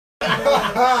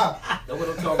That's what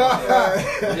I'm talking about.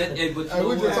 Hey, but you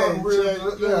we just talking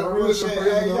real shit.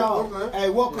 Hey, y'all. Hey,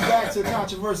 welcome back to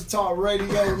Controversy Talk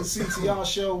Radio, the CTR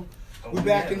show. We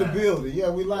back in the building. Yeah,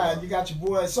 we live. You got your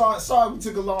boy. Sorry we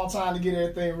took a long time to get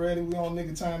everything ready. We on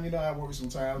nigga time. You know I work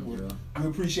sometimes. But we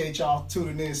appreciate y'all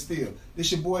tuning in still.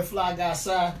 This your boy Fly Guy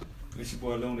Side. This your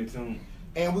boy Luni too.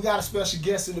 And we got a special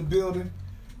guest in the building.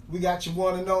 We got your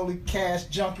one and only Cash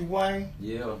Junkie Wayne.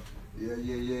 Yeah.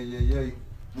 Yeah.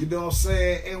 You know what I'm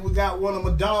saying? And we got one of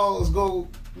my dogs go,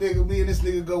 nigga, me and this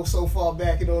nigga go so far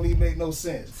back it don't even make no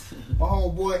sense. My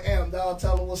homeboy Amp, dog,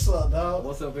 tell him what's up, dog.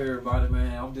 What's up, everybody,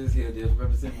 man? I'm just here, just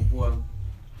representing my boy.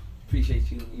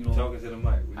 Appreciate you, you know. Talking to the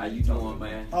mic. How you doing,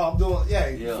 man? Oh, I'm doing,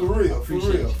 yeah. For real.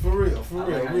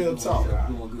 Real talk.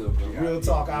 I'm doing good, bro. Real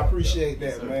talk, I appreciate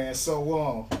that, man.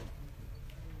 So,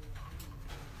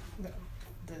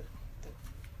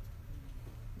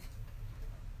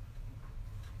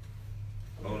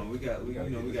 Hold on, we got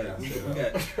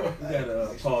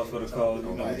pause for the call. You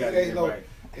know, we got it right.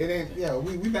 It ain't, yeah.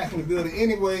 We back in the building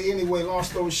anyway. Long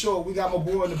story short, we got my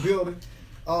boy in the building.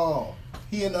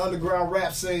 He in the underground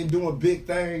rap scene doing big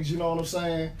things. You know what I'm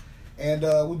saying? And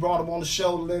we brought him on the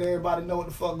show to let everybody know what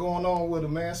the fuck going on with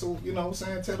him, man. So you know what I'm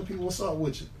saying? Tell the people what's up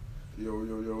with you. Yo,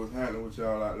 what's happening with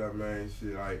y'all out there, man?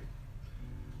 Shit, like,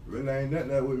 really ain't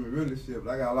nothing up with me, really, shit.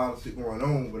 But I got a lot of shit going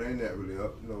on, but ain't that really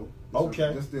up, you know.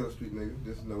 Okay. Just still a street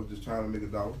nigga, just trying to make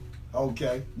a dollar.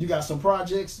 Okay. You got some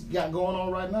projects you got going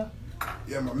on right now?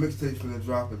 Yeah, my mixtape's finna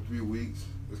drop in 3 weeks.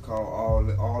 It's called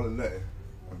All or Nothing.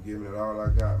 I'm giving it all I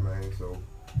got, man. So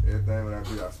everything when I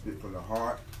do, I spit from the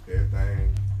heart.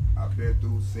 Everything I've been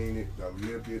through, seen it, I've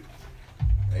lived it.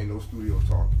 Ain't no studio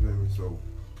talk, you feel me? So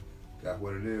that's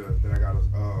what it is. Then I got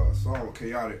a song with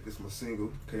Chaotic. It's my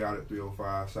single, Chaotic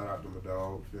 305. Shout out to my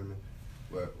dog, you feel me?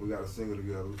 But we got a single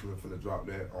together. We're finna drop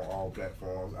that on all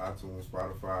platforms, iTunes,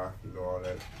 Spotify, you know, all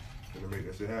that. Gonna make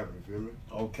that shit happen, you feel me?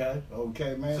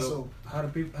 Okay, man. So how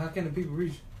can the people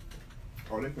reach you?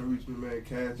 Oh, they can reach me, man.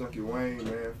 Cash Junkie Wayne,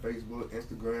 man. Facebook,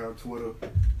 Instagram, Twitter,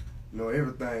 you know,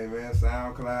 everything, man.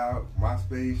 SoundCloud,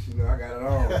 MySpace, you know, I got it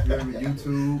all. You feel me?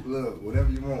 YouTube, look, whatever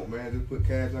you want, man. Just put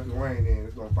Cash Junkie Wayne in.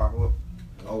 It's gonna pop up.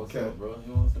 Okay, up, bro. You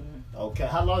know what I'm saying? Okay.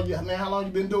 How long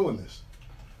you been doing this?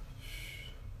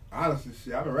 Honestly,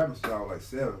 shit, I've been rapping since I was like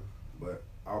 7, but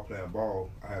I was playing ball.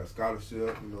 I had a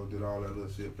scholarship, you know, did all that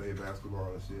little shit, played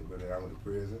basketball and shit, but then I went to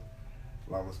prison.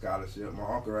 Lost my scholarship. My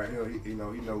uncle right here, he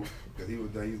know, because he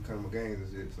was there, he was coming to games and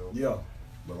shit, so. Yeah.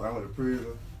 But when I went to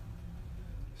prison,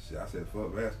 shit, I said,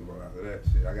 fuck basketball after that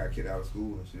shit. I got kicked out of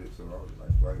school and shit, so I was just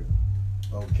like, fuck it.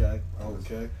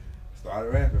 Okay. Started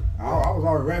rapping. I was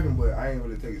already rapping, but I ain't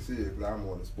really take it serious because I'm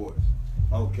more into sports.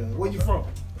 Okay. Where you from?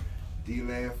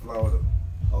 D-Land, Florida.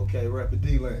 Okay, rapping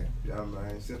D-Land. Yeah,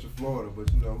 man, Central Florida,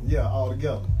 but you know. Yeah, all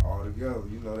together. All together,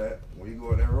 you know that. When you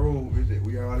go on that road,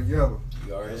 we all together.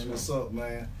 That's what's up,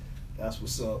 man.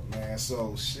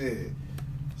 So, shit.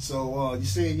 So, you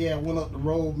said, yeah, went up the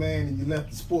road, man, and you left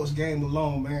the sports game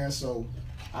alone, man. So,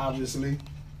 obviously,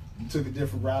 you took a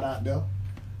different route out there.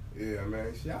 Yeah,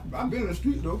 man. See, I've been in the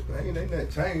street, though. Ain't nothing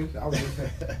changed. I was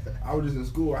just in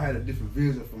school. I had a different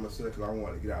vision for myself because I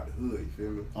wanted to get out of the hood, you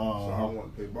feel me? So I wanted to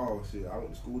play ball and shit. I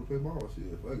went to school to play ball and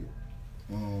shit. Fuck it.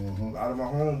 A lot of my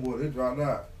homeboys, they dropped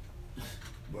out.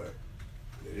 But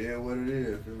it is what it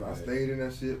is. I stayed in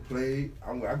that shit, played.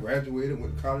 I graduated,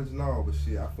 went to college and all, but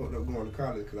shit, I fucked up going to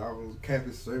college because I was on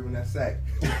campus serving that sack.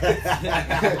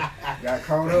 Got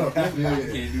caught up. You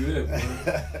can't do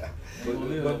that,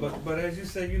 bro. But as you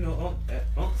say, you know,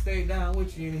 Unc stayed down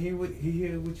with you and he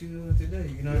here with you today.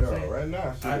 You know what I'm saying? Right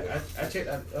now. I checked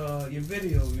out your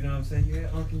video. You know what I'm saying? You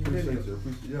had Unc in your video.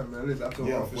 Appreciate you. Yeah, man. Listen, I told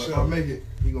him if I make it,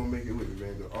 he gonna make it with me,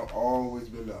 man. Cause Unc always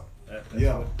been there.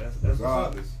 That's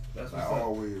regardless. That's like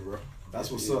always, bro.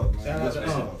 That's what's up,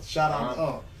 man. Shout out to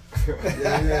Unc.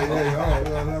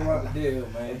 Yeah. Deal,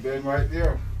 man. Been right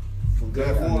there. From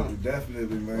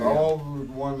Definitely, man. All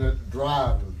the one that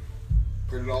drives.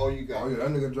 Put it all you got. Oh yeah, that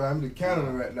nigga drive me to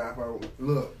Canada right now. If I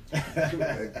look,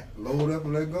 load up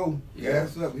and let go.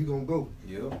 Gas up, he gonna go.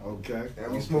 Yeah. Okay.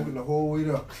 And we smoking the whole way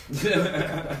up.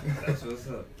 That's what's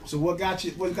up. So what got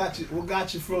you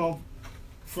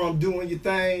from doing your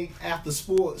thing after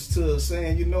sports to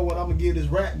saying, you know what, I'm gonna give this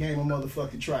rap game a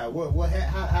motherfucking try?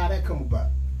 How that come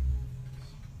about?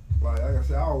 Like I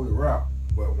said, I always rap,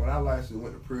 but when I actually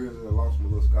went to prison and lost my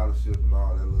little scholarship and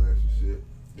all that little extra shit,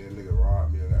 then nigga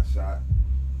robbed me and got shot.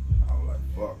 I was like,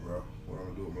 fuck, bro, what I'm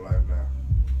gonna do with my life now?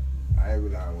 I ain't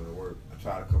really want to work. I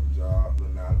tried a couple jobs,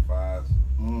 little 9-to-5s.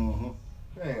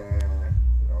 Man,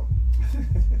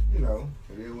 you know,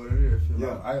 it is what it is.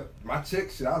 Yeah. My check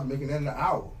shit, I was making that in an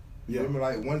hour. Yeah. Remember,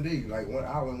 like 1 day, like 1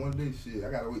 hour and 1 day, shit. I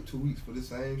gotta wait 2 weeks for the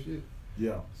same shit.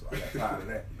 Yeah. So I got tired of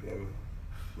that, you know what I mean?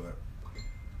 But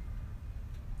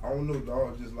I don't know,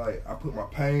 dog. Just like I put my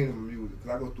pain in my music,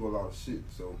 cause I go through a lot of shit.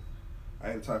 So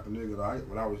I ain't the type of nigga that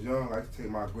when I was young, I used to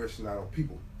take my aggression out on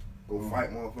people, go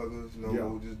fight motherfuckers, you know,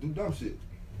 go just do dumb shit.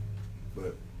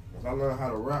 But once I learned how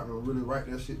to rap and really write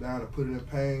that shit down and put it in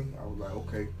pain, I was like,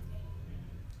 okay.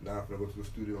 Now I'm gonna go to the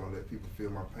studio and let people feel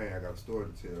my pain. I got a story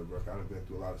to tell, bro. I done been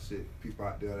through a lot of shit. People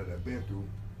out there that have been through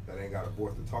that ain't got a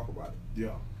voice to talk about it. Yeah.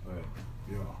 Right.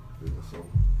 Yeah. So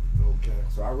okay.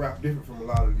 So I rap different from a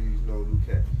lot of these, you know, new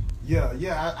cats. Yeah,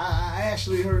 yeah. I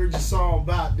actually heard your song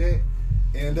about that,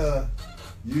 and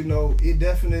you know, it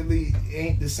definitely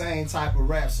ain't the same type of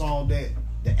rap song that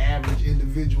the average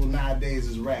individual nowadays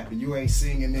is rapping. You ain't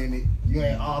singing in it. You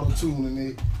ain't auto-tuning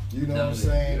it. You know what I'm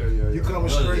saying? Yeah. You coming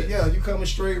straight, you coming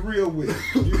straight real with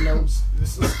it. You know,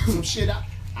 some shit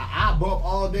I bump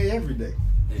all day, every day.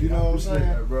 You know what I'm saying?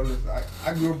 Yeah, bro, listen,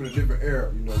 I grew up in a different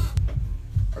era, you know.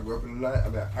 I grew up in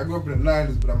the I grew up in the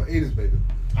 90s, but I'm an 80s baby.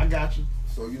 I got you.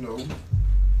 So, you know,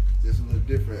 it's a little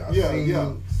different. I've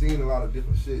seen a lot of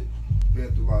different shit,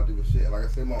 been through a lot of different shit. Like I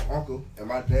said, my uncle and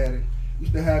my daddy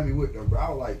used to have me with them, bro. I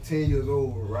was like 10 years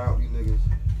old around these niggas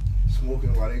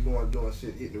smoking while they going doing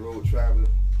shit, hitting the road, traveling.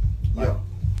 Like,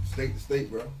 state to state,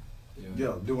 bro.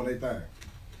 Yeah, doing their thing.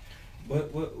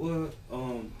 But what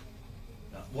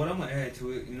I'm gonna add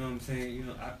to it, you know what I'm saying? You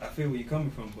know, I feel where you're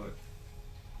coming from, but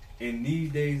in these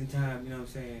days and time, you know what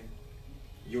I'm saying?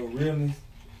 Your realness,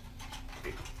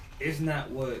 it's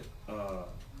not what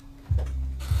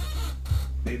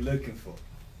they looking for.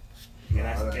 And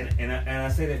I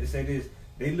say that to say this,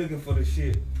 they looking for the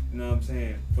shit, you know what I'm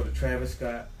saying? For the Travis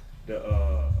Scott, the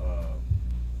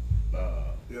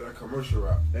that commercial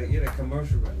rap. That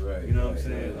commercial rap. Right. You know what I'm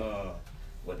saying? Right.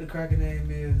 What the cracker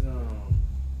name is?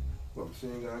 What,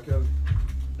 Machine Gun Kelly?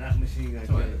 Not Machine Gun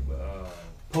Kelly, but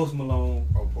Post Malone.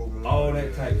 Oh, Post Malone. All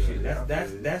that type shit.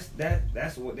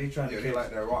 That's what they trying to catch. They like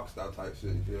that rock style type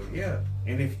shit. You feel me? Yeah.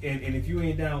 And if you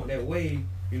ain't down with that wave,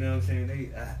 you know what I'm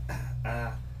saying?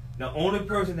 The only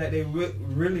person that they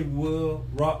really will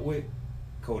rock with,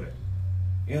 Kodak.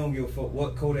 They don't give a fuck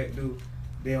what Kodak do.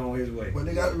 They on his way. But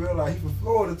they got to realize he's from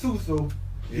Florida too, so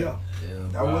yeah.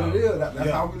 That's what it is. That's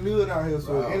how we live out here.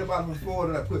 So anybody from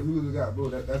Florida that put music out, bro,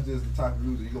 that's just the type of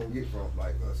music you gonna get from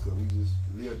like us, cause we just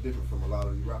live different from a lot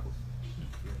of these rappers.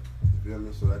 You feel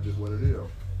me? So that's just what it is.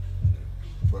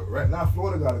 But right now,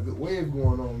 Florida got a good wave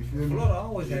going on. You feel me? Florida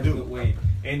always has a good wave,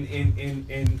 and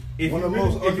if one of the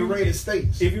most underrated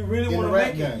states. If you really want to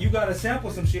make it, you gotta sample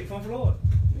some shit from Florida.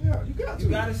 Yeah, you got to. You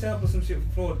gotta sample some shit from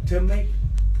Florida to make it.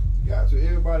 Yeah, so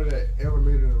everybody that ever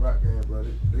made it in the rap game, bro,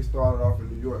 they started off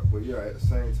in New York, but yeah, at the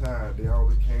same time, they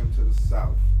always came to the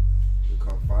South to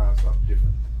come find something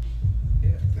different.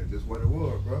 Yeah. That's just what it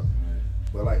was, bro. Right.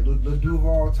 But like Lil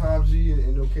Duval, Tom G,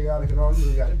 and No Chaotic and all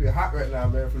them, it be hot right now,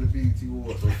 man, from the BET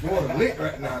Awards. So Florida lit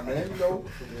right now, man. You know,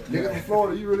 niggas from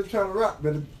Florida, you really trying to rap,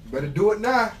 better do it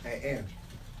now. Hey, Andrew.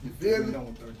 You feel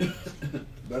me?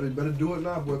 better do it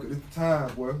now, boy, cause it's the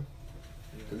time, boy.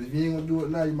 Cause if you ain't gonna do it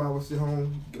now, you might as well sit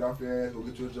home, get off your ass, go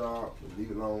get you a job, and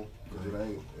leave it alone. Cause it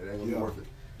ain't gonna be worth it.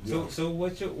 So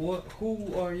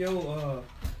who are your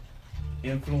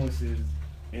influences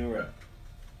in rap?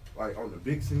 Like on the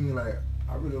big scene, like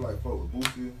I really like fuck with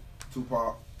Boosie,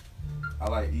 Tupac. I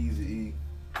like Eazy-E,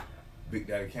 Big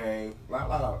Daddy Kane, a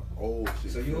lot of old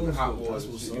shit. So you old school.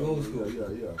 You old school.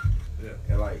 Yeah.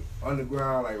 And like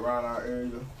underground, like around our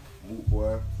area, Moot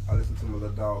Boy. I listen to my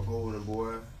little dog Golden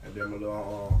Boy, and then my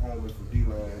little homie from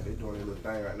D-Land. They doing their little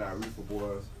thing right now. Reefer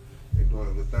Boys, they doing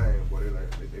their little thing. Boy,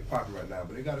 they popping right now.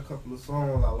 But they got a couple of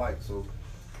songs I like. So,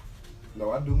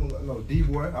 I do.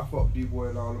 D-Boy, I fuck D-Boy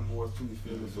and all them boys too. You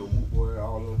feel me? So Moot Boy,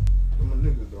 all them my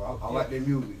niggas though. I like their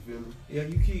music. You feel me? Yeah,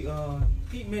 you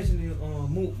keep mentioning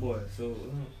Moot Boy. So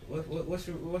what's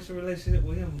your relationship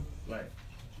with him like?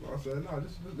 I said, no,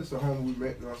 this a homie we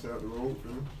met. You know what I'm saying, up the road.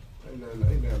 Feel me?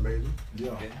 Ain't that amazing?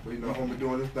 Yeah. But homie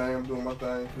doing this thing, I'm doing my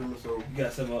thing, feel me? So you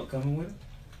got something upcoming with him?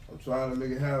 I'm trying to make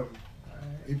it happen.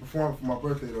 Right. He performed for my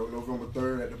birthday though, November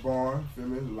 3rd at the barn, feel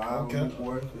me? Live with Moot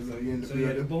Boy. You in the building?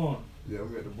 At the barn? Yeah,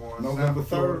 we at the barn. November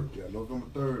 3rd? Yeah, November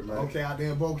 3rd, man. Okay, out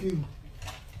there in Bokeem.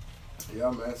 Yeah,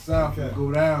 man. Sound finna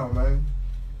go down, man.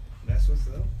 That's what's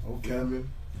up. Okay. I mean,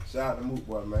 shout out to Moot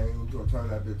Boy, man. We're gonna turn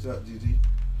that bitch up, GG.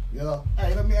 Yeah.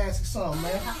 Hey, let me ask you something,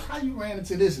 man. How you ran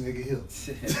into this nigga here?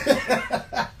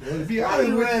 How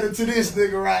you ran into this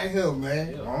nigga right here,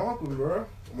 man? Yeah. My uncle, bro.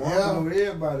 My uncle knew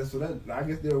everybody, so that I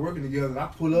guess they were working together. And I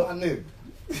pull up, my nigga.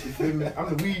 You feel me?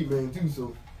 I'm the weed man too,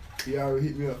 so he already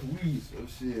hit me up for weed. So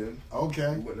shit.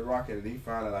 Okay. We went to rock it, and he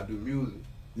found out I do music.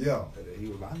 Yeah. And then he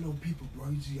was like, I know people, bro.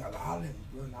 You just gotta holler at me,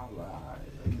 bro. And I was like, all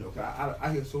right. You know, 'cause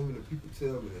I hear so many people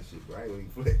tell me that shit, bro. I ain't gonna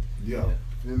even flex. Yeah. You know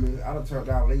what I mean? I done turned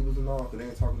down labels and all because they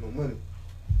ain't talking no money.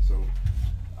 So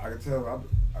I can tell,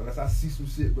 unless I see some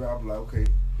shit, bro, I'll be like, okay,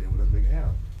 then let's make it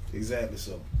happen. Exactly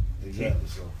so. Exactly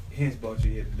so. Hence brought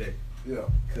you here today. Yeah.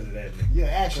 Because of that nigga. Yeah,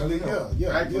 actually,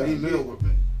 yeah. Actually, he lived with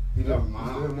me. He lived lived in my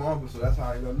house. in my office, so that's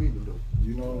how he let me do it.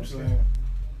 You know what I'm saying?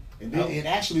 And then, and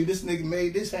actually, this nigga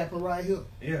made this happen right here.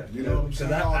 Yeah. You know what I'm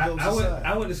saying?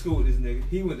 I went to school with this nigga.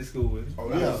 He went to school with him. Oh,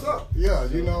 that's what's up. Yeah,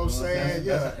 you know what I'm saying?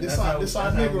 Yeah, this our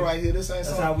nigga right here. This ain't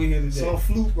that's how we here today. some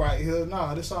fluke right here.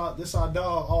 Nah, this our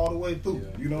dog all the way through.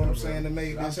 Yeah. You know what I'm saying? That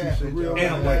made this happen real.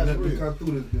 And let me come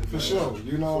through this bitch. For sure.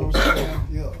 You know what I'm saying?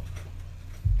 Yeah.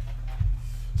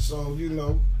 So, you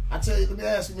know, I tell you, let me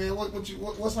ask you, man,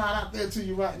 what's hot out there to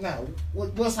you right now?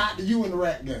 What's hot to you in the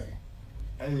rap game?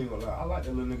 I ain't even gonna lie. I like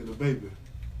that little nigga, the baby.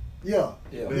 Yeah.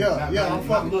 Baby. I'm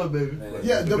fucking little baby.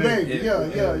 Yeah, the baby.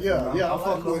 Yeah. I I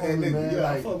fuck with that nigga. man. Yeah,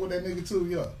 I Like, fuck with that nigga too.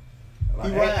 Yeah.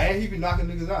 like, He ride. and he be knocking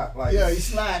niggas out. Like, Yeah, he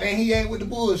slide and he ain't with the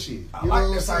bullshit. I You know like what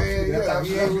I'm that type of saying? shit. That Yeah, type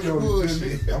he of ain't with the shit.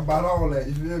 bullshit. I'm about all that.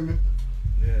 You feel me?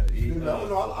 Yeah. You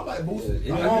know, I like Boosie.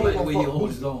 Yeah, I I like the don't way fuck he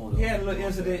holds Boosie. his own. He had a little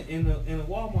incident in the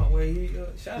Walmart where he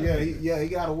shot him. Yeah, he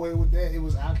got away with that. It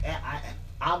was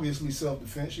obviously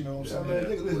self-defense. You know what I'm Yeah, saying?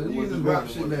 man, niggas, listen, you just rap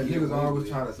shit, man. Niggas always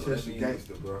trying to test you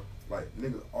gangster, bro. Like,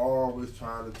 niggas always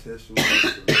trying to test you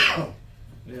gangster.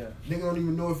 Yeah. Niggas don't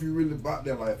even know if you really about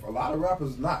that life. A lot of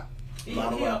rappers not. He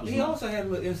also had a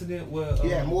little incident where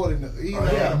Yeah, more than he Oh,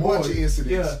 had yeah, a bunch of more.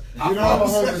 incidents. Yeah. You know what I'm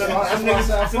saying?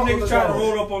 Some niggas tried to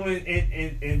roll up on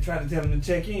him and try to tell him to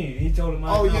check in. He told him,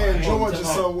 Oh no, yeah, I in ain't Georgia gonna-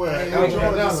 somewhere. I In ain't Georgia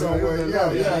gonna- somewhere.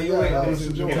 that was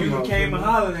in Georgia. If you came and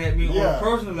hollered at me on a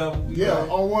personal level, we Yeah, like,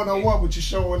 on one, but you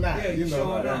showing out. Yeah, you you know.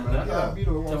 showing out. Man, Yeah. I be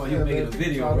the one Talking about saying, you making man, a people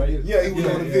video, trying to right? get- Yeah, he was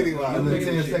on the video. Yeah, He was 10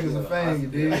 on the seconds of video. fame, you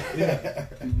dig?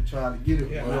 People trying to get it.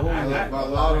 Yeah, bro. But a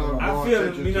lot of them I going feel to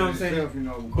it, you know what I'm saying? yourself, you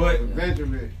know, because But-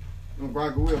 eventually, them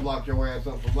cracker will lock your ass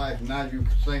up for life. Now you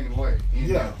singing away.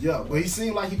 Yeah, but he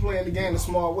seemed like he playing the game a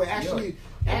smart way.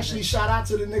 Actually, shout out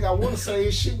to the nigga. I want to say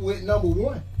his shit went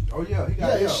 #1. Oh yeah, he Yeah,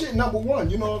 got his shit #1.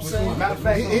 You know what I'm saying? Matter of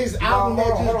fact, his no, album that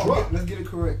hold on, just hold on. dropped. Let's get it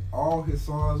correct. All his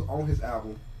songs on his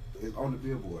album is on the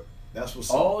Billboard. That's what's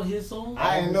up. All his songs?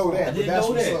 I didn't know that, I but didn't that's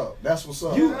know what's that. up. That's what's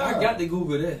up. I got to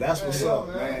Google that. That's what's Yeah, up,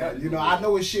 man. man. You know, I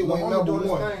know his shit went Lamar doing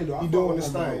his #1. thing, though. I He fuck doing with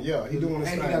his Lamar. thing. Yeah, he doing his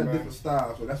And thing, he got a man. different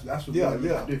style, so that's what Yeah, makes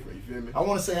yeah. it different. You feel me? I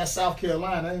want to say that's South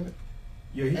Carolina, ain't it?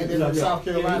 Yeah, he And from then from South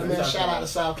Carolina, he man. from Shout out to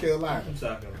South Carolina. From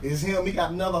South Carolina. It's him. He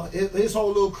got another. His whole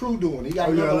little crew doing. He got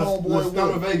Oh, yeah, another let's homeboy.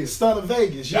 Stunner Vegas. Stunner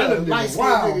Vegas. Yeah, That nigga light skinned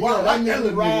wild, nigga. wild. Yeah, that Like nigga that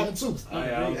be riding too. Yeah,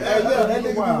 Yeah, that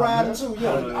nigga be Wild, riding man. too. I Yeah,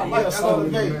 like yeah, Stunner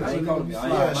that Vegas. I ain't calling me. I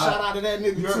ain't- Yeah, shout out to that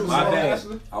nigga too. My Oh, bad.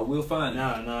 actually? I will find it.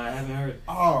 Nah, I haven't heard it.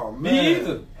 Oh man. Me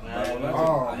either.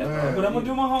 Oh, man. But I'm gonna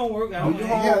do my homework. Do your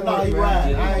Yeah, nah, he man.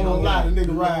 riding. I ain't gonna Yeah. lie, the nigga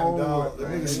Yeah. riding, dog. The Yeah.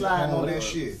 nigga sliding on Yeah. that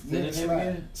shit. Say Nigga that name sliding.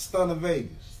 again? Stunner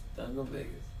Vegas. Don't go Vegas.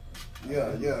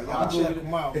 Yeah, y'all check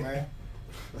him out, man.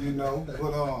 You know, but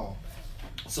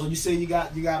so you say you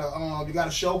got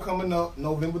a show coming up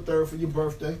November 3rd for your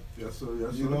birthday. Yes sir.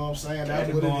 Yes sir. You know what I'm saying? At That's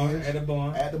the what barn. it is. At the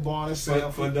barn. At the barn in For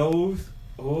Sanford. those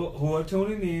who are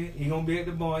tuning in, he gonna be at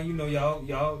the barn. You know, y'all,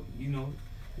 you know,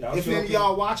 y'all. If show any up of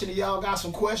y'all watching and y'all got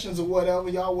some questions or whatever,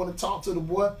 y'all want to talk to the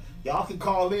boy, y'all can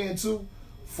call in too.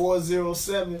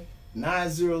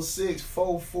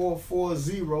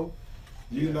 407-906-4440.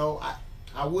 You know,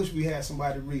 I wish we had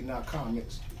somebody reading our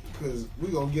comments because we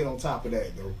gonna get on top of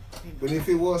that though. But if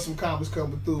it was some comments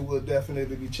coming through, we'll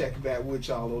definitely be checking back with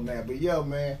y'all on that. But yeah,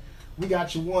 man, we got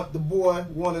the boy,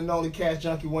 one and only Cash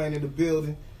Junkie Wayne in the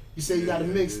building. You say you got a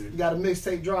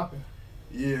mixtape dropping?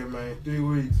 Yeah, man. 3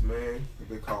 weeks, man.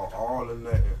 They call All or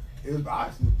Nothing. It was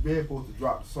actually been supposed to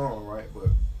drop the song, right? But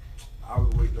I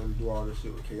was waiting on to do all this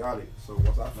shit with Chaotic. So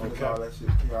once I finished all that shit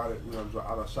with Chaotic, I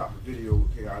done shot the video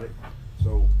with Chaotic.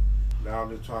 So now I'm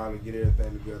just trying to get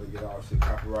everything together, get all shit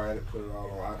copyrighted, put it all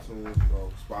on iTunes, you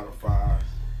know, Spotify,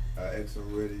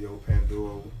 XM Radio,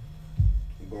 Pandora.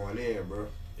 I'm going in, bro.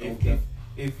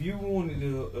 If you wanted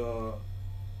to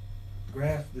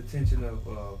grasp the attention of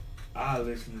our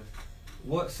listeners,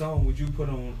 what song would you put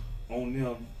on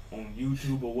them on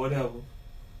YouTube or whatever?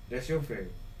 That's your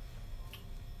favorite.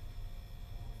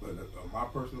 But my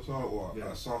personal song or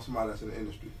a song somebody that's in the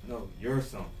industry? No, your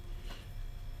song.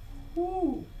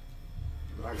 Woo!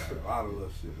 I got a lot of little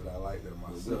shit that I like that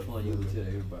myself. Which one you would tell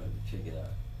everybody to check it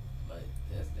out? Like,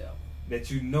 that's the album.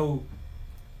 That you know,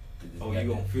 It's oh, you got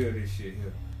gonna that- feel this shit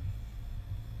here.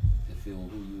 to feel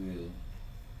who you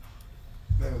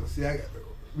is. Man, see, I got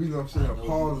reason I'm saying I I'm know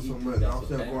pausing so he much, do that I'm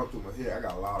saying so going through my head. I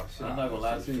got a lot of shit. I'm not gonna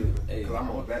lie to you. Hey, Cause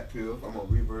I'm on Back Pill, I'm on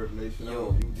Reverb Nation, I'm Yo,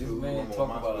 on this YouTube, man I'm talk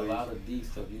on about a MySpace, lot of deep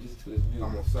stuff. You listen to his music. I'm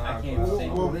on I can't SoundCloud, say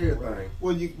I'm on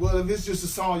everything. Well, if it's just a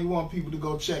song you want people to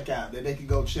go check out, that they can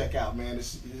go check out, man, to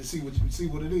see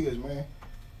what it is, man.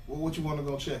 What you want to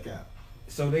go check out?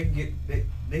 So they can get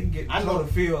I the know- total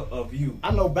feel of you.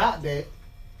 I know about that.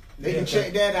 They can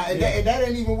check that out, and, Yeah. that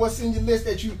ain't even what's in your list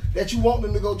that you want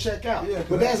them to go check out. Yeah,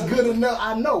 but that's good enough.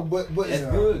 I know, but That's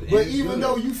good. But It's even good.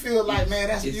 though you feel like, man,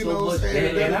 that's It's you so know what I'm much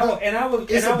saying. better. And I was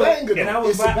It's a banger, and I though. was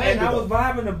It's a banger, and I was though.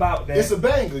 vibing about that. It's a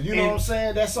banger. You know And- what I'm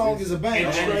saying? That song is a banger.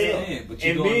 and- straight up. understand, but you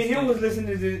And don't me and him understand.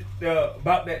 was listening to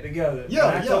about that together. Yeah,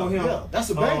 and I told him, yeah. That's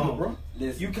a banger, bro.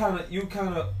 Listen, You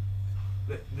kind of,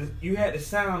 you had the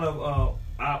sound of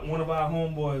one of our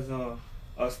homeboys,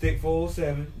 Stick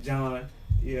 407, John.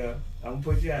 Yeah, I'm gonna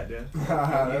put you out there.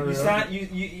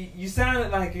 You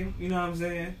sounded like him. You know what I'm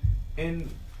saying? And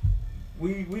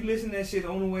we listened to that shit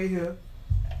on the way here,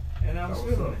 and I was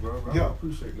What's feeling up, it. bro? Yeah. I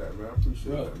appreciate that, man. I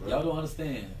appreciate bro, that, man. y'all don't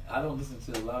understand. I don't listen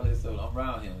to a lot of that stuff. I'm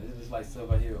around him. It's just like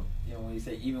stuff I hear him. You know, when he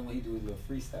say, even when he do his little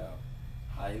freestyle,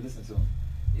 I listen to him.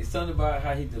 It's something about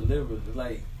how he delivers. It's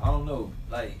like, I don't know.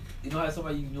 Like, you know how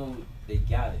somebody you know they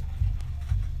got it.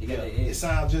 They got their It edge.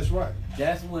 sounds just right.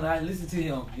 That's when I listen to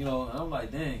him, you know, and I'm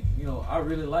like, dang, you know, I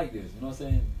really like this. You know what I'm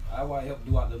saying? I want to help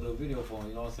do out the little video for him,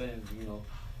 you know what I'm saying? You know,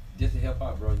 just to help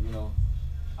out, bro, you know.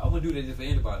 I wouldn't do that just for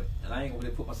anybody. And I ain't gonna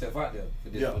really put myself out there for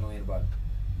this for anybody.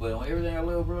 But on everything I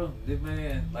love, bro, this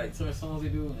man, like certain songs he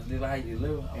do, and they like how he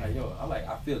deliver, I'm like, yo,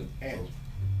 I feel it. And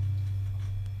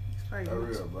That's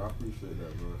real, bro. I appreciate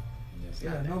that, bro.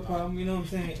 Yeah, no problem. You know what I'm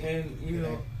saying? And you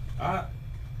know,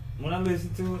 when I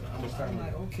listen to it, I'm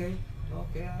like, okay,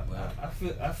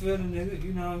 I feel the nigga.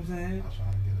 You know what I'm saying?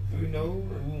 You know,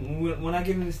 when I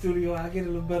get in the studio, I get a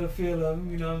little better feel of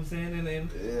him. You know what I'm saying?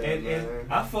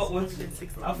 And I fuck with you.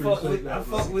 I fuck with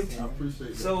I you. appreciate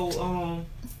that. So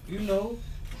you know,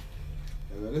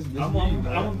 Yeah, man, this I'm me,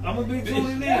 man. gonna be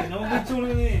tuning in. I'm gonna be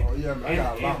tuning in. Oh yeah, man, I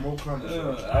got a lot more coming.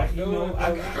 I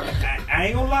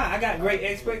ain't gonna lie, I got great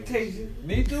expectations.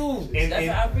 Me too. And That's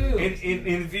how I feel. And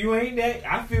if you ain't that,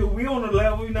 I feel we on the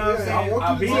level. You know what I'm Yeah, I saying?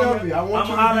 want you to tell me. I want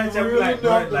you to be real enough to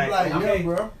like, yeah, okay,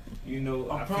 bro. you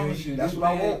know, I feel promise you. That's this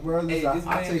what I man- want, bro. Hey, this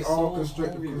I man take is all so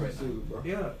constructive hungry right criticism, bro.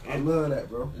 Yeah, I and love that,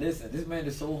 bro. Listen, this man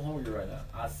is so hungry right now.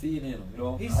 I see it in him. You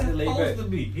know, he's I just lay supposed back.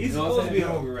 to be. He's You know what supposed I'm to be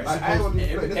saying? hungry right Like, now. I ain't gonna play.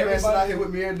 This man sit Everybody- out here with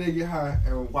me every day, get high,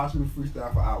 and watch me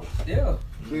freestyle for hours. Yeah.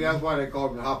 See, that's why they call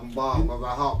me the hopping bomb, because I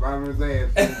hop right on his ass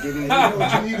and get in. you know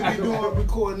what you need to be doing?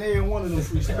 Recording every one of them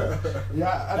freestyles. Yeah,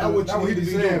 I That's know what what you need to be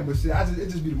saying, doing. but shit, it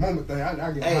just be the moment thing.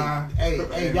 I get high. Hey,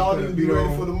 and y'all put need a to be beat ready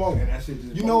on, for the moment. and that shit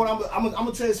just You know what? I'm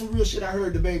gonna tell you some real shit I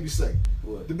heard the baby say.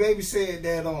 What? The baby said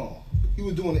that he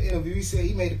was doing an interview. He said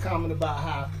he made a comment about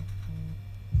how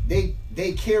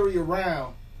they carry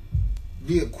around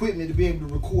the equipment to be able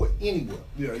to record anywhere.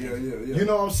 Yeah. You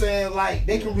know what I'm saying? Like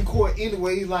they can record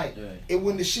anywhere. He's like, Yeah. and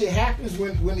when the shit happens,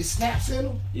 when it snaps in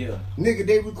them, Yeah. nigga,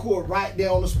 they record right there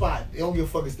on the spot. They don't give a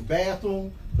fuck. It's the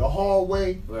bathroom, the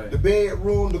hallway, Right. the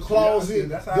bedroom, the closet. Yeah,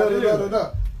 that's how da, it da, is. da, da,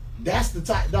 da. That's the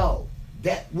type, dog.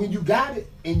 That when you got it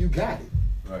and you got it,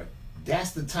 Right.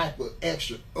 that's the type of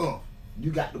extra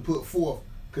you got to put forth,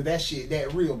 cause that shit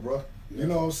that real, bro. You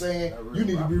know what I'm saying? That real. You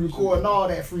need to I be appreciate recording that. all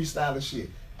that freestyling shit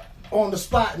on the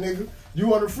spot, nigga. You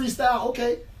want to freestyle?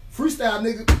 Okay, freestyle,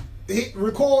 nigga. Hit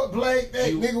record, play,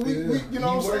 hey, nigga. We you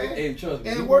know what I'm saying? Hey, trust me.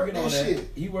 And He work working that on that. shit.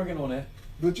 He working on that.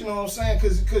 But you know what I'm saying?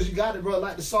 Cause you got it, bro.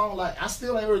 Like the song, like I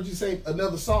still ain't heard you say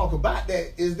another song about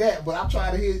that. Is that? But I'm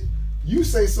trying to hear you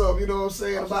say something. You know what I'm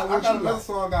saying about I what got you another got.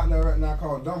 song out there right now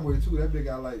called Dumb Way too. That bitch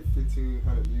got like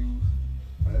 1,500 views.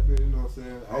 Like, that bitch, you know what I'm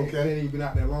saying? Okay. It ain't even been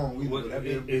out that long. What, That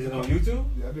bitch, is it on YouTube?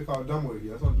 Yeah, that bitch called Dumb Way.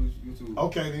 Yeah, that's on YouTube.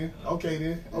 Okay then.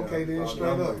 Yeah, Straight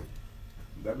up. Dumb Way.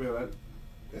 That bitch,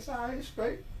 it's alright,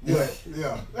 straight. Yeah,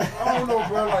 yeah. I don't know,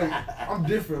 bro. Like, I'm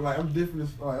different. Like, I'm different.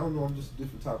 Like, I don't know. I'm just a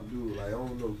different type of dude. Like, I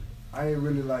don't know. I ain't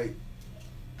really like.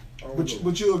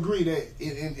 But you agree that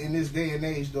in this day and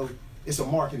age, though, it's a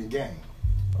marketing game.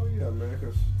 Oh yeah, man.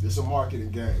 Cause It's a marketing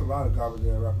there's a game. lot of garbage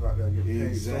ass rappers out there getting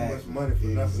paid so much money for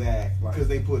nothing. Exactly. Like, Because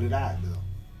they put it out there.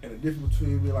 and the difference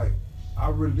between me, like,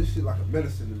 this shit like a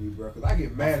medicine to me, bro. Cause I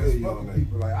get mad I as feel you fuck on with that.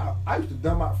 people. Like, I used to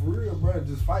dumb out for real, bro, and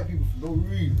just fight people for no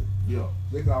reason. Yeah.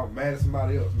 Because I was mad at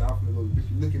somebody else. Now I'm finna go, bitch,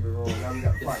 you look at me wrong. Now we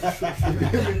got to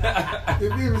fight. You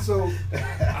feel me? So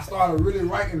I started really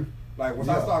writing. Like, once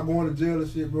I Yeah. started going to jail and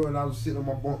shit, bro, and I was sitting on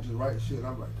my bunk just writing shit, and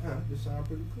I'm like, damn, this sound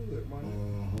pretty good, man.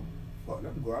 Mm-hmm. Fuck,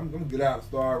 let me go. I'm gonna get out and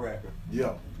start rapping.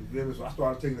 Yeah. You feel me? So I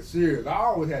started taking it serious. I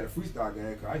always had a freestyle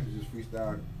game, cause I used to just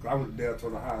freestyle. Cause I went to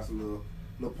Deltona High, so little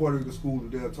little Puerto Rican school in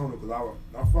Deltona, because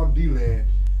I'm from D-Land,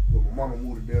 but my mama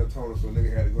moved to Deltona, so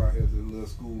nigga had to go out here to the little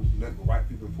school, nothing but white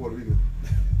people in Puerto Rico.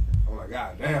 I'm like,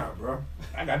 God damn, bro.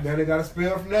 I got a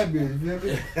spell from that bitch, you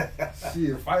feel me?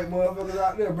 Shit, fight motherfuckers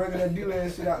out there, bringing that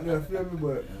D-Land shit out there, feel me?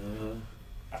 But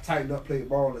I tightened up, played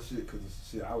ball and shit, because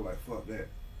shit, I was like, fuck that.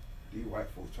 These white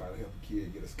folks trying to help a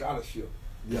kid get a scholarship.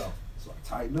 Yeah. So I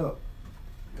tightened up.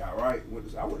 Got right.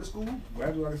 I went to school,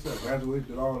 graduated, like I said, graduated,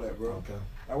 did all that, bro. Okay.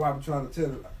 That's why I'm trying to tell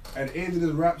you. At the end of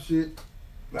this rap shit,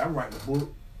 like, I'm writing a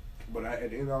book, but at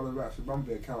the end of all this rap shit, I'm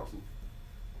being counseled.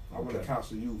 I want to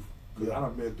counsel youth. Because I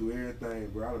done been through everything,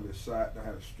 bro. I done been shot, I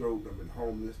had a stroke, I been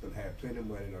homeless, I had plenty of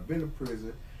money, I been in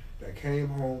prison, I came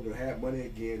home, I had money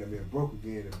again, I been broke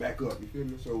again, and back up, you feel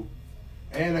me? So,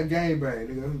 and a gang bang,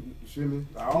 nigga, you feel me?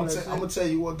 I'm gonna tell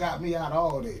you what got me out of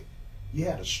all that. You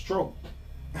had a stroke.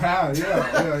 Yeah. Out of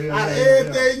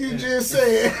everything you just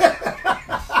said,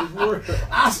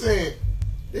 I said,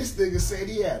 this nigga said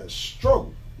he had a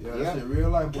stroke. Yeah, that shit real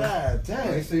life, boy. God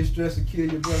damn. They say stress will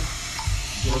kill you, bro.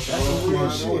 That's some real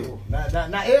shit.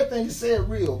 Not everything you said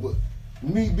real, but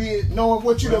me knowing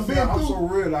what you done been through. I'm so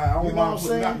real, I don't you know what I'm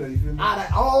saying? Out there, you feel me? Out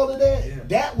of all of that,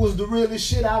 that was the realest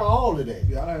shit out of all of that.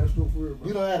 Yeah, I had a stroke for real, bro.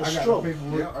 You done had a stroke. I got the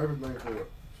paperwork, everything for it.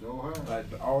 Sure have. Like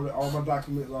all my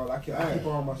documents, I keep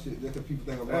all my shit just because people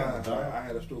think I'm lying. I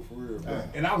had a stroke for real, bro.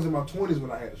 And I was in my 20s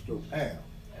when I had a stroke. Damn.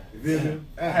 You feel me?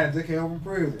 I had just came home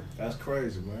from prison. That's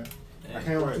crazy, man. I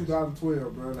came home in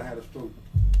 2012, bro, and I had a stroke.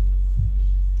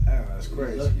 Damn, that's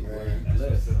crazy, man.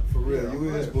 For real,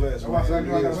 you is blessed, man.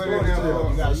 You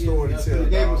got a story to tell. He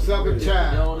gave him second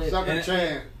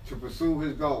chance to pursue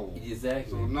his goal.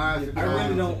 Exactly. So now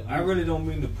I really don't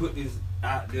mean to put this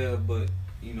out there, but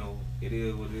you know, it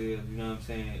is what it is. You know what I'm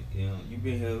saying? You know, you've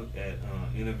been here at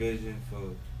InnerVision for,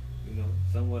 you know,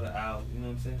 somewhat an hour. You know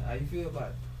what I'm saying? How you feel about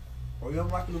it? Oh yeah, I'm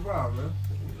liking the vibe, man.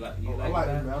 I like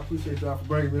it, man. I appreciate y'all for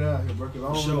bringing me down here, bro. Cause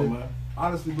I don't really, man.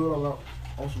 Honestly, bro,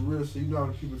 on some real shit, you know how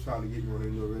the people trying to get me on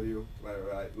their little radio,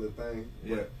 like little thing.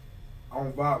 Yeah. But I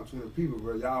don't vibe between the people,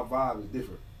 bro. Y'all vibe is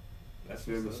different. That's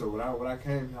feel me. So when I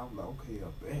came here, I'm like, okay, I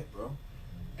bet, bro.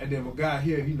 And then my guy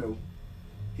here, you know,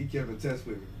 he kept in touch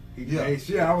with me. Hey,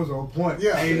 shit, I was on point.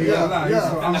 Yeah,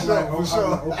 So I'm like,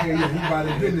 okay, yeah, he about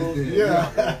his business then.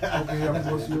 Yeah. Okay, I'm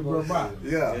gonna see your bro by.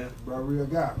 Yeah. Bro, real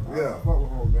guy. Yeah. I fuck with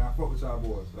home, man. I fuck with y'all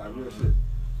boys. Like real shit.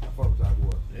 I fuck with y'all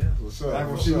boys. Yeah. What's up?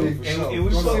 And we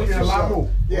fuck with you a lot more.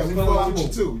 Yeah, we fuck with you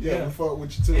too. Yeah, we fuck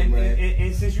with you too, man.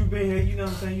 And since you've been here, you know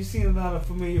what I'm saying, you've seen a lot of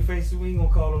familiar faces. We ain't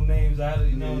gonna call them names out,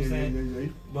 you know what I'm saying? Yeah.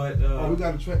 But we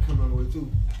got a track coming on the way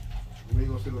too. We ain't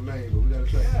gonna say the name, but we got a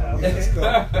track coming.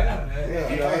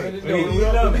 We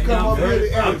love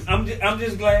it. I'm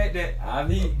just glad that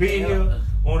being here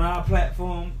on our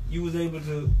platform, you was able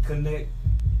to connect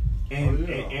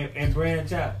and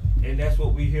branch out. And that's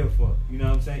what we here for. You know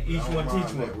what I'm saying? Each one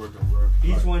teach one.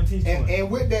 Each one teach one. And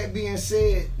with that being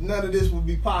said, none of this would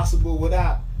be possible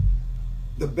without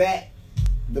the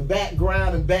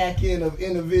background and back end of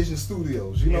InnerVision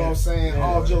Studios. You know what I'm saying?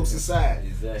 All jokes aside.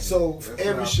 Exactly. So for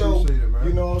every show,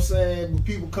 you know what I'm saying, when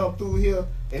people come through here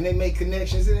and they make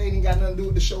connections, it ain't even got nothing to do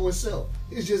with the show itself.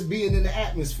 It's just being in the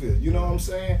atmosphere. You know what I'm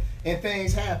saying? And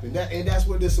things happen. And that's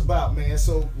what this about, man.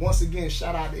 So once again,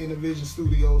 shout out to InnerVision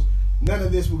Studios. None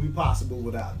of this would be possible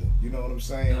without them. You know what I'm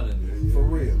saying? For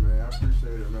real, man. I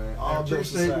appreciate it, man. I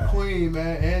appreciate the queen,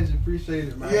 man. Angie, appreciate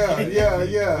it, man. Yeah.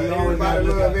 Everybody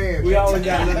love Angie. We always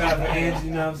gotta look out for Angie.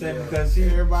 You know what I'm saying? Because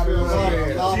everybody love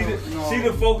Angie. She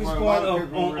the focus point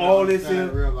on all this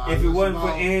here. If it wasn't for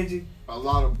Angie, a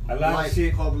lot of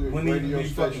shit public radio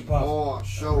stations or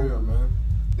shows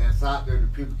that's out there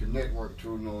that people can network to.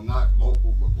 You know, not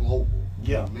local but global.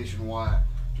 Yeah, nationwide.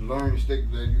 To learn to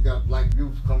stick there, you got black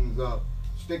youth comes up.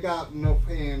 Stick out enough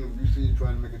hand if you see you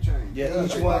trying to make a change. Yeah,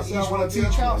 each one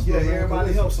teach out. Yeah,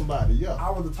 everybody help somebody. Yeah. I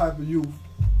was the type of youth.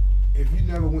 If you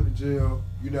never went to jail,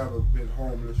 you never been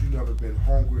homeless, you never been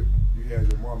hungry, you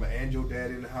had your mama and your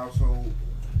dad in the household,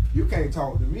 you can't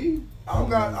talk to me. I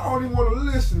don't even want to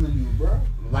listen to you, bro.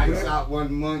 Lights out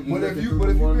one month. But if you've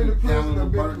been in prison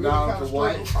and been down to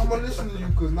white, I'm gonna listen to you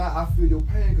because now I feel your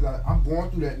pain because I'm going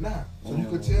through that now. So you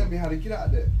can tell me how to get out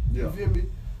of that. You feel me?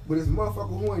 But this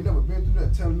motherfucker who ain't never been through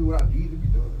nothing telling me what I need to be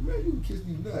doing, man, you can kiss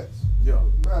these nuts. Yeah.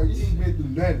 Man, you ain't been through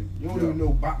nothing. You don't even know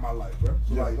about my life, bro.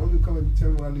 So like, don't even come and tell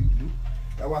me what I need to do.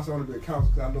 That's why I want to be a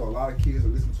counselor because I know a lot of kids that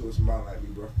listen to a somebody like me,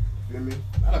 bro. You feel me?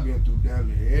 I done been through damn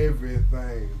near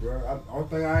everything, bro. Only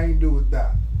thing I ain't do is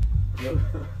die. Yep.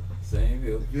 Same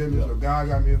here. You feel me? So God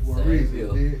got me here for a reason.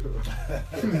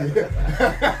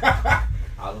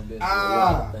 I done been through a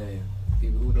lot of things.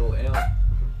 People who know L,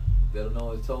 better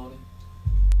know it's Tony.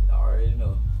 I already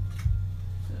know.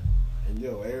 And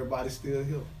yo, everybody's still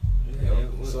here. Yeah,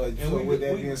 So and with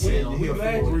that being said, you're here for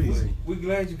a reason. We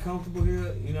glad you're comfortable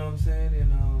here. You know what I'm saying?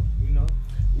 And you know,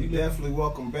 you definitely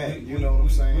welcome back. You know what I'm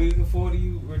saying? We looking forward to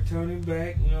you returning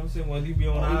back. You know what I'm saying? Whether you be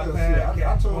on iPad,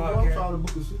 I told him I'm trying to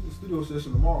book a studio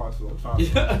session tomorrow, so I'm trying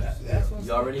to.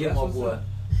 You already hit my boy.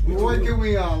 What can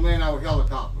we land our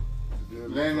helicopter?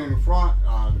 Land in the front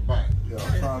or the back? Yeah,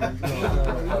 I'm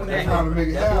trying to make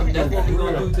it happen. That's what we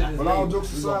gonna do to this. But all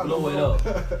jokes aside, blow it up.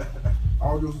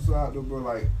 All jokes aside, though, bro,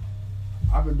 like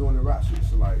I've been doing the rap shit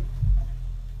since like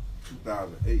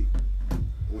 2008.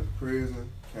 Went to prison,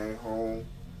 came home.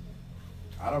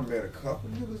 I done met a couple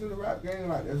niggas in the rap game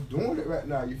like that's doing it right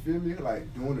now. You feel me?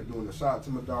 Like doing it. Shout out to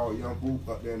my dog Young Boop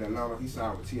up there in Atlanta. He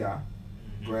signed with TI,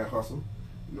 Grand Hustle.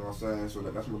 You know what I'm saying? So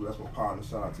that's my partner.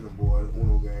 Shout out to them boys,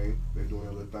 Uno Gang. They doing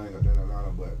their little thing up there in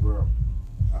Atlanta. But bro,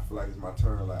 I feel like it's my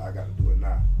turn. Like I got to do it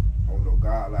now. I don't know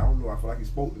God. Like I don't know. I feel like He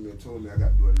spoke to me and told me I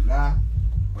got to do it now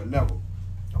or never.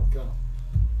 Okay.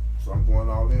 So I'm going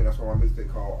all in. That's why my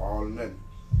mixtape called All or Nothing.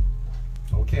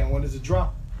 Okay, and when does it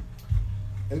drop?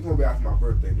 It's gonna be after my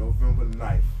birthday, November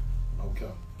 9th.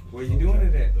 Okay. Where you doing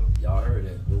it at though? Y'all heard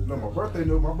that? No, my birthday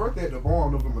at the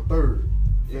barn, November 3rd.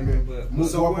 Yeah, but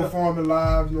Moot Boy performing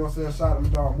live, you know what I'm saying? Shout out to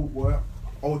my dog Moot Boy.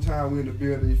 Old time we in the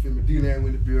building, you feel me? D-Land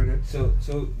we in the building. So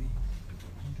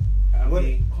I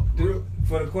mean,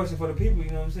 for the question for the people, you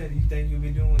know what I'm saying? Do you think you'll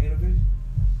be doing with InnerVision?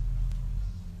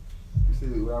 You see,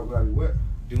 will I be what?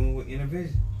 Doing with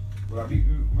InnerVision? Will I be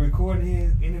recording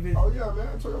here InnerVision? Oh yeah, man.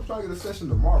 I told you I'm trying to get a session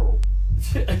tomorrow.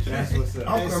 That's what's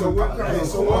up. So what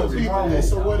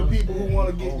the people who want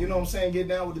to get, you know what I'm saying, get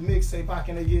down with the mixtape, how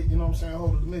can they get, you know what I'm saying,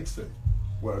 hold of the mixtape?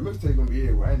 Well, the mixtape gonna be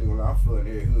everywhere. I ain't gonna lie, I'm flooding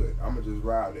every hood. I'm gonna just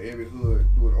ride to every hood,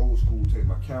 do it old school, take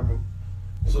my camera.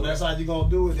 So that's how you gonna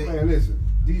do it? Man, listen,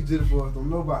 these jitter boys don't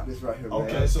know about this right here, man.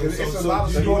 Okay, so it's a lot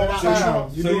of you doing it out the time.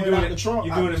 trunk? You doing it out the trunk?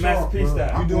 You doing it masterpiece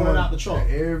style? You doing it out the trunk?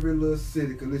 Every little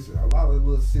city, cause listen, a lot of the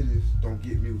little cities don't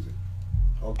get music.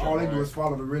 Okay. All they do is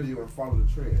follow the radio and follow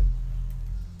the trend.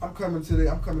 I'm coming to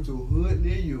a hood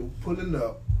near you, pulling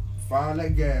up, firing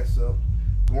that gas up,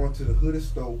 going to the hooded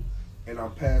stove, and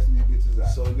I'm passing these bitches out.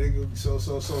 So nigga, so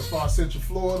as far as Central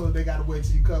Florida, they gotta wait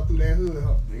till you come through that hood,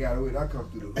 huh? They gotta wait till I come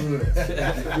through the hood.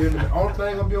 You feel me? The only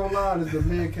thing gonna be online is the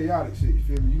Men Chaotic shit. You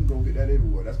feel me? You can go get that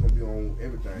everywhere. That's gonna be on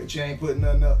everything. But you ain't putting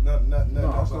nothing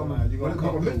else online. You gonna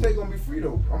come the mixtape gonna be free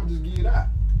though. I'm gonna just give it out.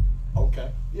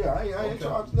 Okay. Yeah, I ain't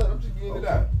charging nothing. I'm just giving it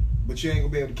out. But you ain't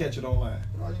gonna be able to catch it online.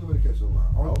 No, you gonna be able to catch it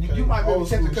online. Okay. You might be able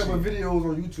to catch a Old couple of school videos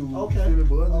on YouTube. Okay. You feel me?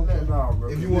 But other than that, nah, bro.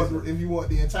 If you want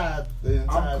the entire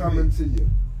I'm coming mix. to you.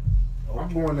 Okay. I'm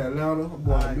going to Atlanta. I'm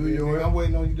going to New York. I'm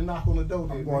waiting on you to knock on the door.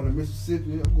 I'm going to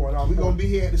Mississippi. I'm going out. We gonna be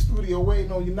here at the studio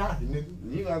waiting on you knocking,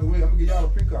 nigga. You ain't got to wait. I'm gonna get y'all a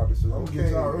pre-copy, so I'm gonna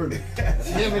get y'all early.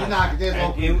 Give me the knock.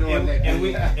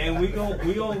 And we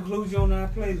gonna include you on our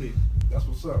playlist. That's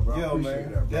what's up, bro. I Yo, appreciate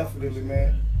man, that, bro. definitely,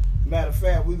 man. Matter of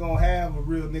fact, we gonna have a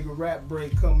real nigga rap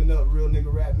break coming up, real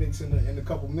nigga rap mix in a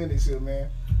couple minutes here, man.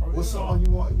 Oh, What song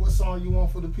you want? What song you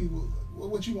want for the people?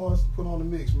 What you want us to put on the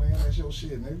mix, man? That's your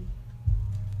shit, nigga.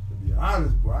 To be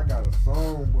honest, bro, I got a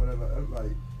song, but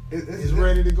like It's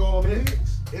ready to go on the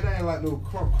mix. It ain't like no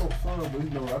crunk song, but you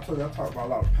know, I told you I talk about a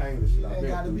lot of pain and shit. It ain't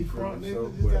gotta be crunk, nigga.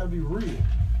 So, It's gotta be real.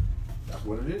 That's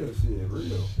what it is, shit, real.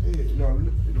 Shit. You know,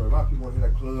 a lot of people want to hear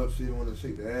that club shit, want to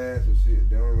shake their ass and shit.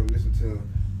 They don't really listen to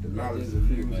the knowledge of the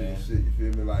music and shit. You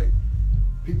feel me? Like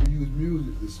people use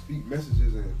music to speak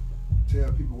messages and tell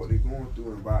people what they're going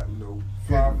through and about, you know,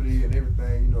 poverty and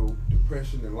everything, you know,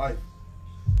 depression and life.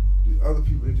 The other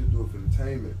people, they just do it for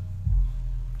entertainment.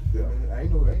 You feel me?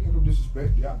 Ain't no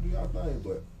disrespect. Y'all do y'all thing,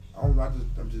 but I don't know.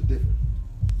 I'm just different.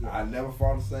 Yeah. I never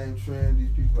follow the same trend.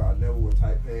 These people, I never wear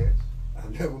tight pants. I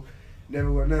never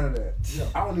wear none of that. Yeah.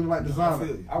 I don't even like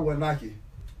designer. I wear Nike.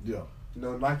 Yeah. You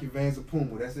know, Nike, Vans, and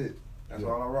Puma. That's it. That's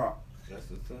all I rock. That's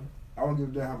what's up. I don't give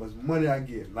a damn how much money I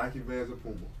get. Nike, Vans, and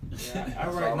Puma. Yeah,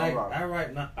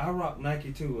 I rock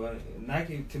Nike too.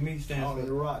 Nike to me stands for. I don't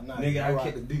rock Nike. Nigga, I rock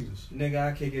Adidas. Nigga,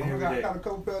 I kick it every day. I got a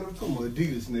couple pairs of them too.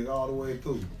 Adidas, nigga, all the way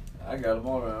through. I got them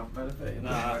all around. Matter of fact.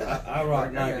 Nah, I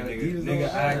rock Nike, nigga.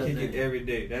 Nigga, I kick it every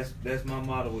day. That's my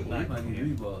motto with Nike. Might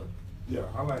need Reebok. Yeah,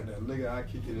 I like that. Nigga, I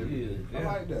kick it every day. I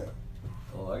like that.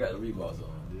 Oh, I got the Reeboks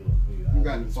on. You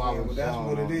got to follow. But that's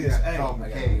what it is. Hey,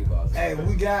 Hey,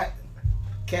 we got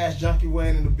Cash Junkie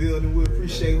Wayne in the building. We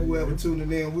appreciate whoever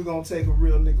tuning in. We're gonna take a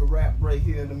real nigga rap break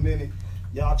here in a minute.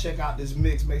 Y'all check out this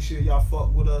mix. Make sure y'all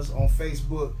fuck with us on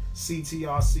Facebook,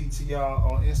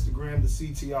 CTR, on Instagram, the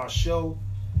CTR Show.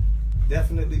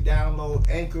 Definitely download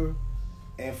Anchor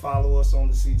and follow us on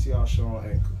the CTR Show on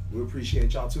Anchor. We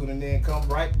appreciate y'all tuning in.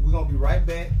 We're gonna be right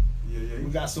back. Yeah.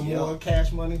 We got some more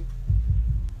Cash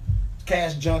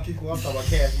Cash junkie. Well, I'm talking about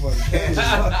cash money. Cash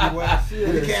junkie. Well,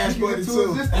 the cash money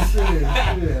too. It's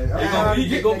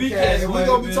gonna be cash And money. we're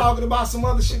gonna be talking about some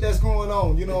other shit that's going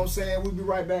on. You know what I'm saying? We'll be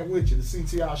right back with you. The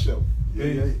CTR show.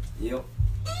 Yeah. Yep.